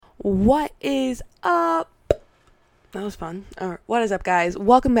What is up? That was fun. What is up, guys?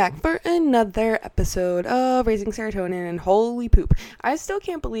 Welcome back for another episode of Raising Serotonin, and holy poop, I still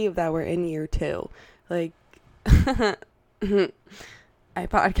can't believe that we're in year 2. Like, I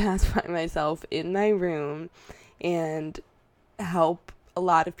podcast by myself in my room and help a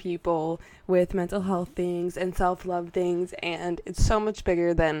lot of people with mental health things and self-love things, and it's so much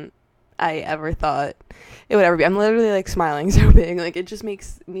bigger than I ever thought it would ever be. I'm literally like smiling so big. Like, it just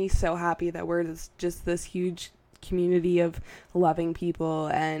makes me so happy that we're just this huge community of loving people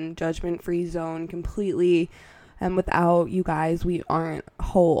and judgment-free zone completely. And without you guys, we aren't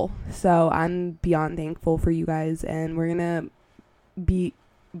whole. So I'm beyond thankful for you guys, and we're gonna be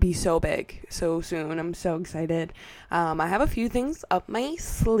so big so soon. I'm so excited. I have a few things up my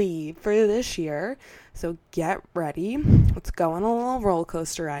sleeve for this year, so get ready. Let's go on a little roller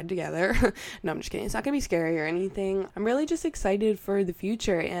coaster ride together. No, I'm just kidding. It's not gonna be scary or anything. I'm really just excited for the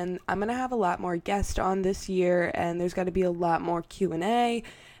future, and I'm gonna have a lot more guests on this year, and there's got to be a lot more Q&A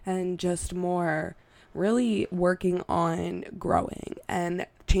and just more really working on growing and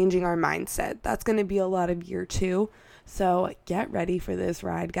changing our mindset. That's gonna be a lot of year 2. So get ready for this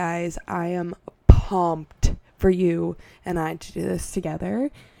ride, guys. I am pumped for you and I to do this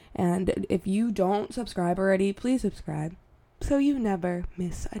together. And if you don't subscribe already, please subscribe so you never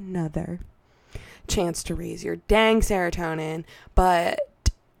miss another chance to raise your dang serotonin. But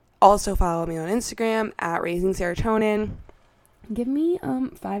also follow me on Instagram at Raising Serotonin. Give me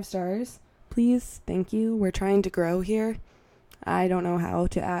 5 stars, please. Thank you. We're trying to grow here. I don't know how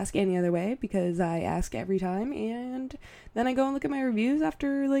to ask any other way because I ask every time, and then I go and look at my reviews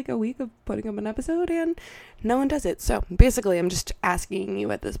after like a week of putting up an episode and no one does it. So basically I'm just asking you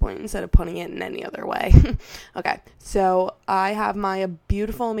at this point instead of putting it in any other way. Okay, so I have my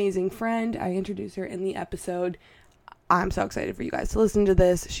beautiful, amazing friend. I introduced her in the episode. I'm so excited for you guys to listen to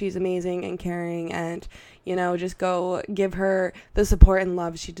this. She's amazing and caring, and, just go give her the support and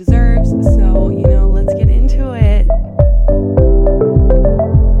love she deserves. So, let's get into it.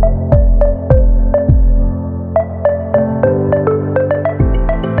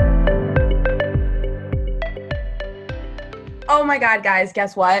 Oh my God, guys,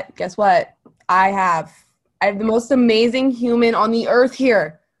 guess what? I have the most amazing human on the earth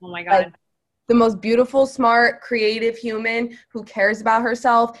here. Oh my God. Like, the most beautiful, smart, creative human who cares about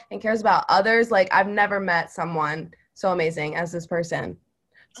herself and cares about others. Like, I've never met someone so amazing as this person.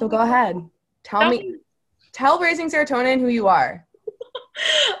 So go ahead. Tell Raising Serotonin who you are.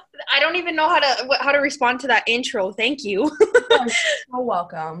 I don't even know how to respond to that intro. Thank you. You're so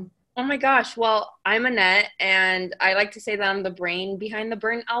welcome. Oh my gosh. Well, I'm Annette, and I like to say that I'm the brain behind the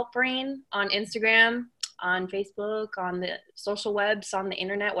Burnout Brain on Instagram, on Facebook, on the social webs, on the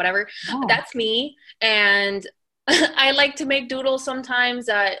internet, whatever. Oh. That's me. And I like to make doodles sometimes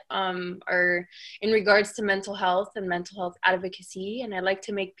that are in regards to mental health and mental health advocacy. And I like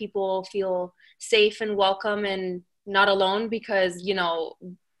to make people feel safe and welcome and not alone, because,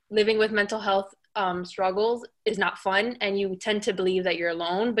 living with mental health struggles is not fun, and you tend to believe that you're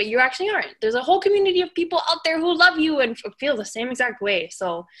alone, but you actually aren't. There's a whole community of people out there who love you and feel the same exact way.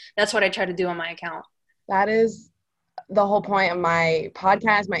 So that's what I try to do on my account. That is the whole point of my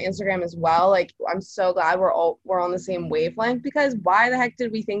podcast, my Instagram as well. Like, I'm so glad we're on the same wavelength, because why the heck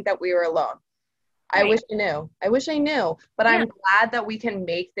did we think that we were alone? Right. I wish I knew, but yeah. I'm glad that we can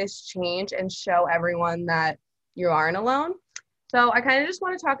make this change and show everyone that you aren't alone. So I kind of just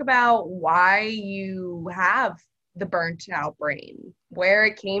want to talk about why you have the burnt out brain, where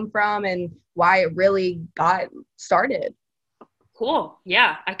it came from, and why it really got started. Cool.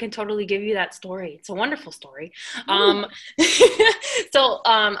 Yeah, I can totally give you that story. It's a wonderful story. So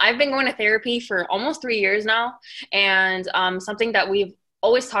I've been going to therapy for almost 3 years now. And something that we've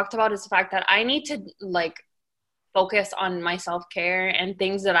always talked about is the fact that I need to focus on my self-care and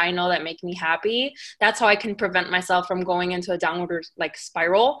things that I know that make me happy. That's how I can prevent myself from going into a downward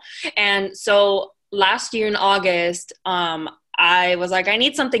spiral. And so last year in August, I was like, I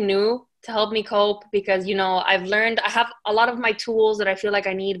need something new to help me cope, because, I've learned, I have a lot of my tools that I feel like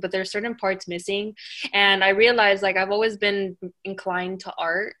I need, but there's certain parts missing. And I realized I've always been inclined to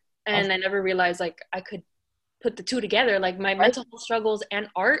art, and I never realized I could put the two together, my mental health struggles and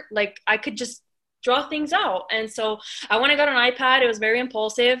art. I could just draw things out. And so I went and got an iPad. It was very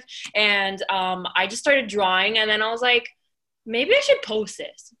impulsive. And I just started drawing. And then I was like, maybe I should post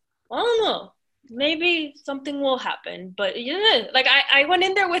this. I don't know. Maybe something will happen. But I went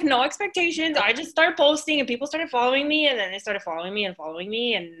in there with no expectations. I just started posting, and people started following me, and then they started following me.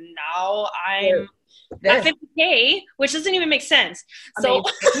 And now I'm at 50K, which doesn't even make sense. Amazing.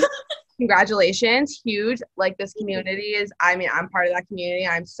 So congratulations. Huge. Like this community is, I mean, I'm part of that community.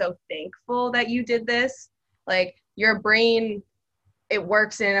 I'm so thankful that you did this. Like your brain, it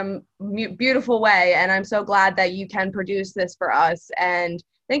works in a beautiful way. And I'm so glad that you can produce this for us. And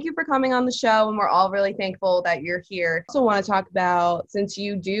thank you for coming on the show. And we're all really thankful that you're here. I also want to talk about, since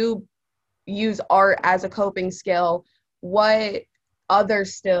you do use art as a coping skill, what other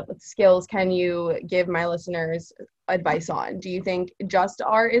skills can you give my listeners advice on? Do you think just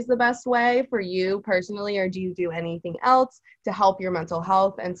art is the best way for you personally, or do you do anything else to help your mental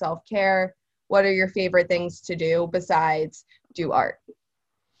health and self-care? What are your favorite things to do besides do art?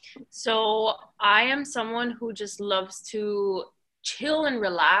 So I am someone who just loves to chill and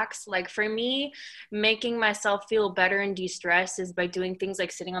relax. Like for me, making myself feel better and de-stress is by doing things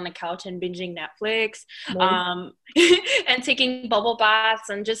like sitting on the couch and binging Netflix, and taking bubble baths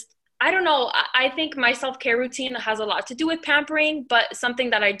and just, I don't know. I think my self-care routine has a lot to do with pampering, but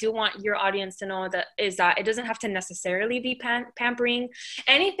something that I do want your audience to know that is that it doesn't have to necessarily be pampering.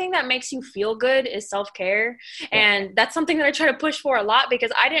 Anything that makes you feel good is self-care. And that's something that I try to push for a lot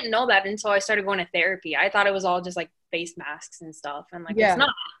because I didn't know that until I started going to therapy. I thought it was all just like face masks and stuff. And like, it's not.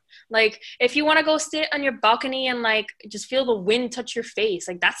 Like, if you want to go sit on your balcony and like just feel the wind touch your face,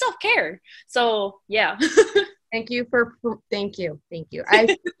 like that's self-care. So yeah. Thank you.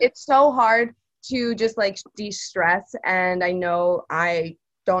 It's so hard to just like de-stress, and I know I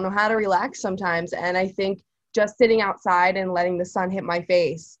don't know how to relax sometimes, and I think just sitting outside and letting the sun hit my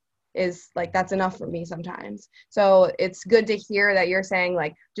face is like, that's enough for me sometimes. So it's good to hear that you're saying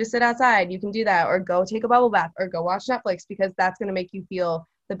like, just sit outside, you can do that, or go take a bubble bath, or go watch Netflix, because that's going to make you feel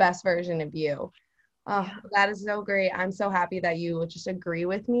the best version of you. Oh, that is so great. I'm so happy that you just agree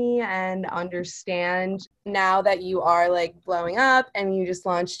with me and understand now that you are like blowing up and you just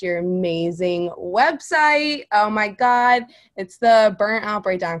launched your amazing website. Oh my God. It's the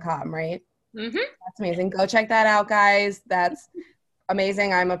burntoutbreak.com, right? Mm-hmm. That's amazing. Go check that out, guys. That's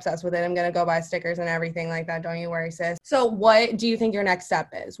amazing. I'm obsessed with it. I'm going to go buy stickers and everything like that. Don't you worry, sis. So what do you think your next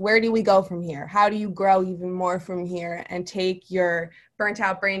step is? Where do we go from here? How do you grow even more from here and take your Burnt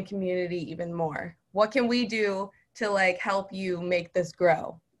Out Brain community even more? What can we do to like help you make this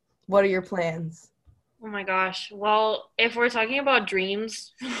grow? What are your plans? Oh my gosh. Well, if we're talking about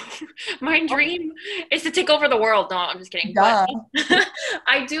dreams, my dream is to take over the world. No, I'm just kidding. Duh. But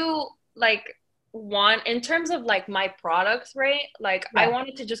I do like want, in terms of like my products, right? Like I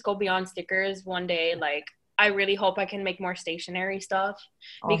wanted to just go beyond stickers one day. Like I really hope I can make more stationery stuff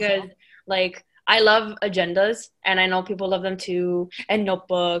because like I love agendas and I know people love them too, and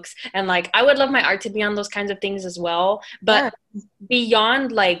notebooks, and like I would love my art to be on those kinds of things as well. But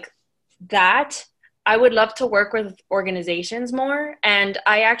beyond like that, I would love to work with organizations more. And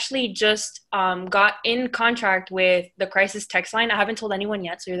I actually just got in contract with the Crisis Text Line. I haven't told anyone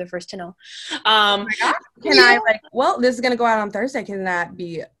yet, so you're the first to know. Oh my God. Can I like, well, this is going to go out on Thursday. Can that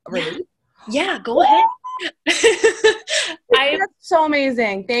be released? Yeah, go ahead. That's so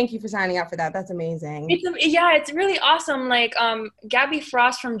amazing. Thank you for signing up for that. That's amazing. It's really awesome. Like Gabby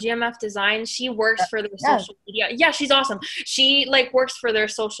Frost from GMF Design, she works for their social media. Yeah, she's awesome. She like works for their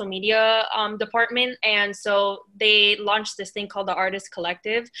social media department, and so they launched this thing called the Artist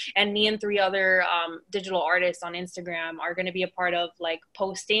Collective, and me and 3 other digital artists on Instagram are going to be a part of like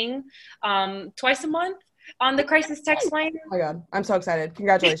posting twice a month on the Crisis Text Line. Oh my God, I'm so excited.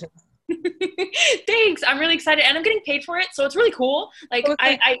 Congratulations. Thanks. I'm really excited, and I'm getting paid for it, so it's really cool. Like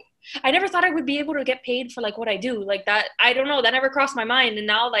I never thought I would be able to get paid for like what I do. Like that, I don't know, that never crossed my mind, and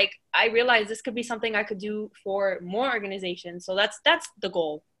now like I realize this could be something I could do for more organizations. So that's the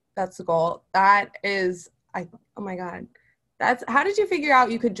goal. That's the goal. That is, oh my God. How did you figure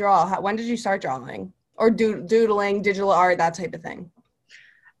out you could draw? When did you start drawing or doodling, digital art, that type of thing?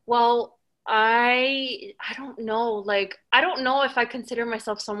 Well, I don't know. Like, I don't know if I consider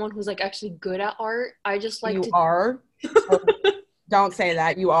myself someone who's like actually good at art. I just like you are. Don't say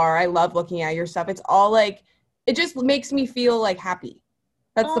that. You are. I love looking at your stuff. It's all like, it just makes me feel like happy.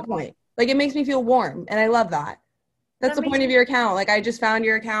 That's the point. Like, it makes me feel warm, and I love that. That's the point of your account. Like, I just found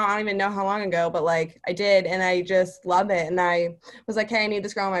your account. I don't even know how long ago, but like I did, and I just love it. And I was like, hey, I need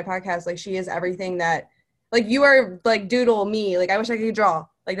this girl on my podcast. Like, she is everything that, like, you are like doodle me. Like, I wish I could draw.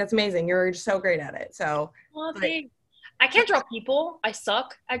 Like, that's amazing. You're just so great at it. So, like, I can't draw people. I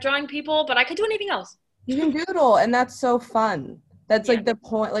suck at drawing people, but I could do anything else. You can doodle, and that's so fun. That's like the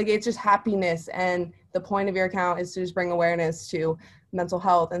point. Like, it's just happiness, and the point of your account is to just bring awareness to mental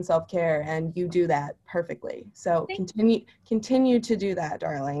health and self-care, and you do that perfectly. So continue to do that,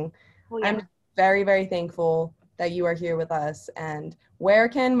 darling. I'm very, very thankful that you are here with us. And where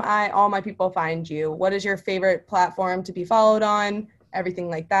can all my people find you? What is your favorite platform to be followed on? everything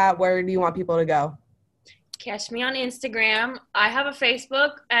like that, where do you want people to go? Catch me on Instagram. I have a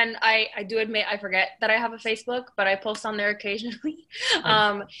Facebook, and I do admit I forget that I have a Facebook, but I post on there occasionally.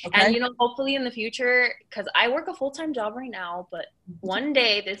 Okay. And, hopefully in the future, because I work a full-time job right now, but one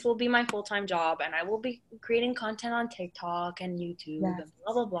day this will be my full-time job, and I will be creating content on TikTok and YouTube and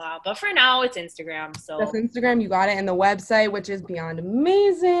blah, blah, blah. But for now, it's Instagram. So that's Instagram. You got it. And the website, which is beyond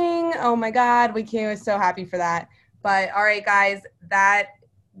amazing. Oh, my God. We're so happy for that. But all right, guys, that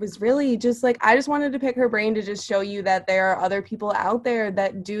was really just like, I just wanted to pick her brain to just show you that there are other people out there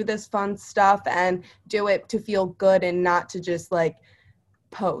that do this fun stuff and do it to feel good and not to just like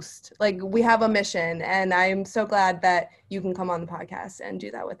post. Like, we have a mission, and I'm so glad that you can come on the podcast and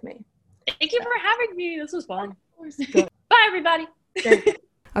do that with me. Thank you for having me. This was fun. Bye, everybody.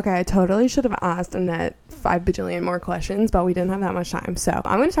 Okay, I totally should have asked Annette 5 bajillion more questions, but we didn't have that much time. So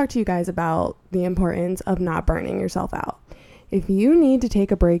I'm going to talk to you guys about the importance of not burning yourself out. If you need to take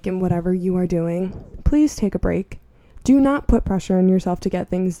a break in whatever you are doing, please take a break. Do not put pressure on yourself to get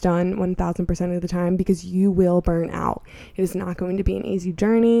things done 1000% of the time, because you will burn out. It is not going to be an easy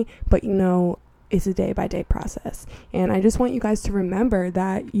journey, but it's a day-by-day process. And I just want you guys to remember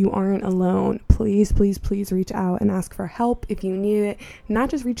that you aren't alone. Please, please, please reach out and ask for help if you need it. Not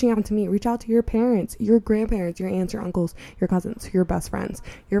just reaching out to me. Reach out to your parents, your grandparents, your aunts, your uncles, your cousins, your best friends,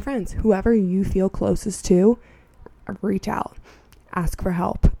 your friends, whoever you feel closest to. Reach out, ask for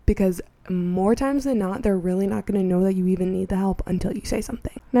help, because more times than not, they're really not going to know that you even need the help until you say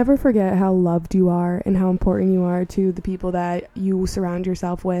something. Never forget how loved you are and how important you are to the people that you surround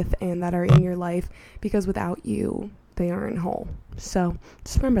yourself with and that are in your life, because without you, they aren't whole. So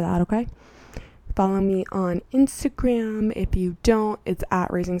just remember that, okay? Follow me on Instagram. If you don't, it's at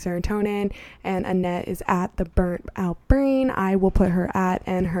Raising Serotonin, and Annette is at The Burnt Out Brain. I will put her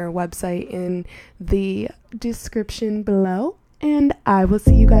and her website in the description below, and I will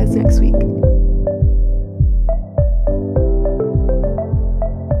see you guys next week.